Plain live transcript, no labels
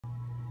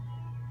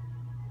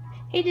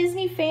Hey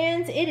Disney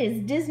fans, it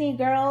is Disney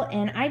Girl,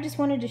 and I just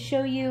wanted to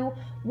show you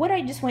what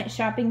I just went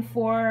shopping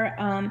for.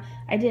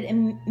 I did a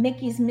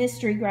Mickey's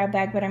Mystery Grab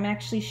Bag, but I'm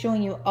actually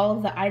showing you all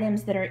of the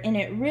items that are in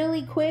it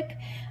really quick,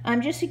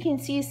 just so you can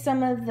see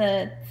some of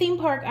the theme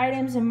park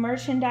items and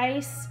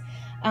merchandise.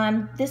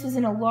 This was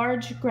in a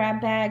large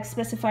grab bag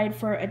specified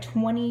for a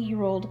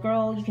 20-year-old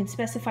girl. You can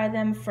specify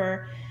them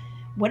for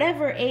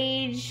whatever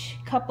age,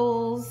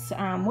 couples,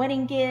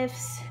 wedding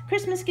gifts,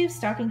 Christmas gifts,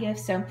 stocking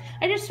gifts. So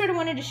I just sort of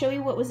wanted to show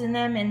you what was in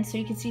them, and so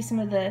you can see some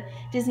of the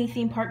Disney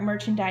theme park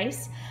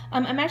merchandise.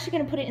 I'm actually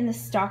going to put it in the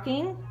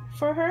stocking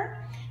for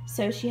her,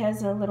 so she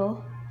has a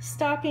little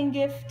stocking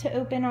gift to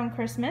open on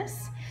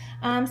Christmas.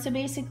 So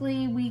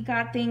basically we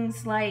got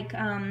things like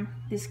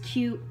this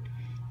cute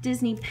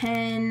Disney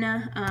pen,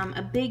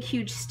 a big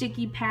huge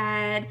sticky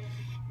pad,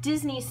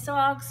 Disney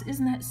socks.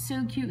 Isn't that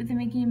so cute with the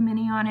Mickey and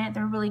Minnie on it?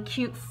 They're really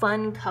cute,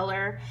 fun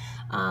color.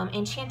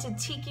 Enchanted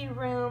Tiki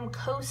Room,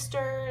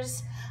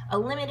 coasters, a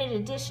limited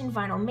edition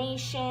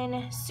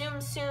Vinylmation, Tsum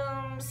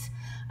Tsums,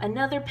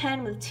 another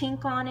pen with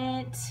Tink on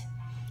it,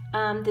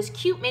 this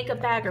cute makeup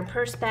bag or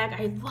purse bag.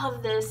 I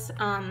love this.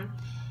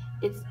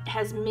 It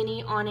has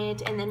Minnie on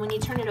it, and then when you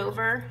turn it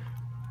over,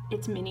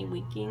 it's Minnie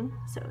winking,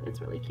 so it's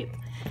really cute.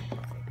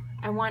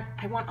 I want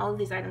all of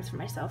these items for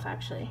myself,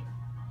 actually,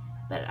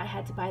 but I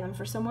had to buy them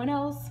for someone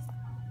else.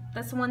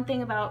 That's the one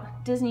thing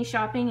about Disney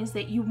shopping, is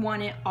that you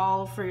want it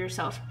all for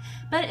yourself.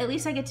 But at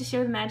least I get to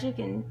share the magic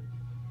and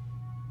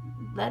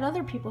let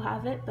other people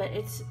have it. But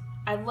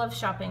I love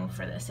shopping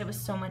for this. It was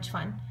so much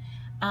fun.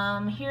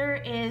 Here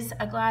is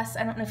a glass,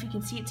 I don't know if you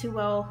can see it too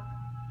well,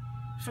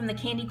 from the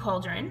Candy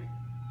Cauldron.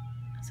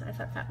 So I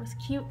thought that was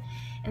cute.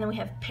 And then we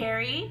have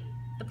Perry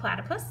the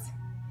Platypus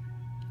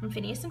from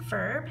Phineas and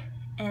Ferb.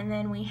 And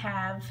then we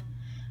have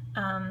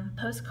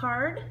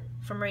Postcard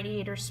from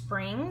Radiator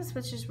Springs,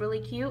 which is really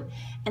cute.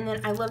 And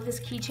then I love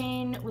this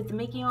keychain with the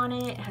Mickey on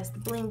it. It has the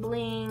bling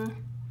bling,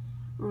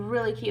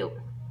 really cute.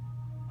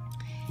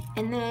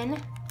 And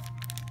then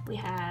we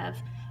have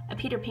a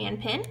Peter Pan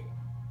pin.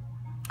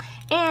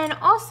 And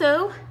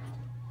also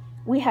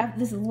we have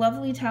this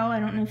lovely towel.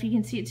 I don't know if you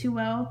can see it too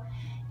well.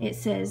 It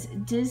says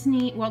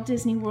Walt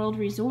Disney World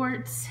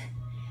Resorts.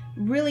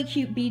 Really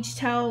cute beach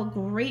towel,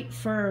 great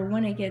for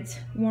when it gets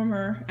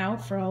warmer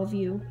out for all of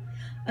you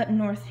up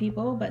north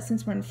people, but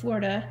since we're in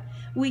Florida,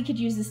 we could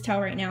use this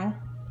towel right now,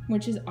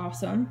 which is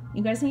awesome.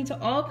 You guys need to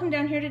all come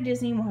down here to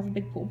Disney and we'll have a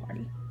big pool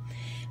party.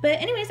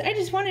 But anyways, I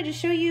just wanted to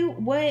show you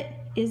what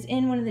is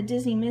in one of the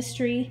Disney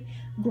Mystery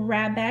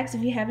Grab Bags.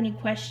 If you have any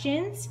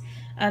questions,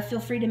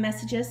 feel free to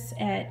message us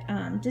at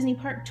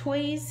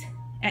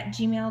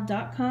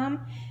disneyparktoys@gmail.com,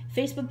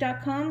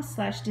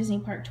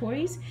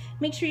 facebook.com/disneyparktoys.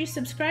 Make sure you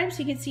subscribe so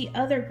you can see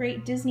other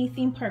great Disney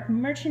theme park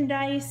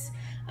merchandise,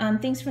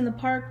 things from the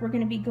park. We're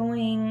going to be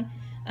going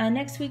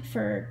next week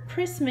for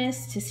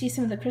Christmas to see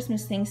some of the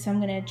Christmas things, so I'm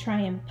going to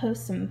try and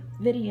post some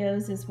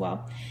videos as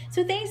well.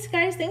 So thanks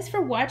guys, thanks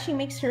for watching.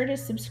 Make sure to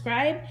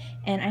subscribe,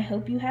 and I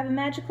hope you have a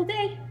magical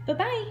day.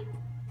 Bye-bye.